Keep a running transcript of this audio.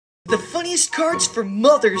The funniest cards for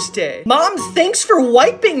Mother's Day. Mom, thanks for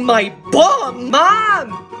wiping my bum.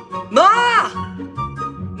 Mom!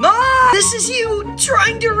 Ma! This is you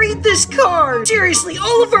trying to read this card. Seriously,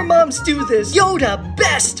 all of our moms do this. Yoda,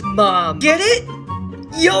 best mom. Get it?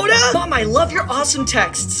 Yoda? Mom, I love your awesome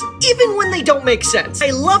texts, even when they don't make sense. I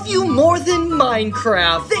love you more than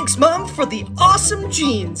Minecraft. Thanks, Mom, for the awesome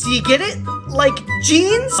jeans. Do you get it? Like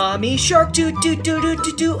jeans? Mommy shark doo doo doo doo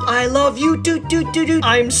doo doo. I love you doo doo doo doo.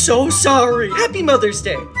 I'm so sorry. Happy Mother's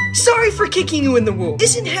Day. Sorry for kicking you in the womb.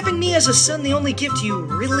 Isn't having me as a son the only gift you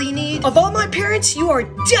really need? Of all my parents, you are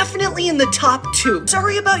definitely in the top 2.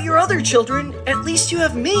 Sorry about your other children. At least you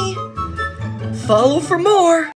have me. Follow for more.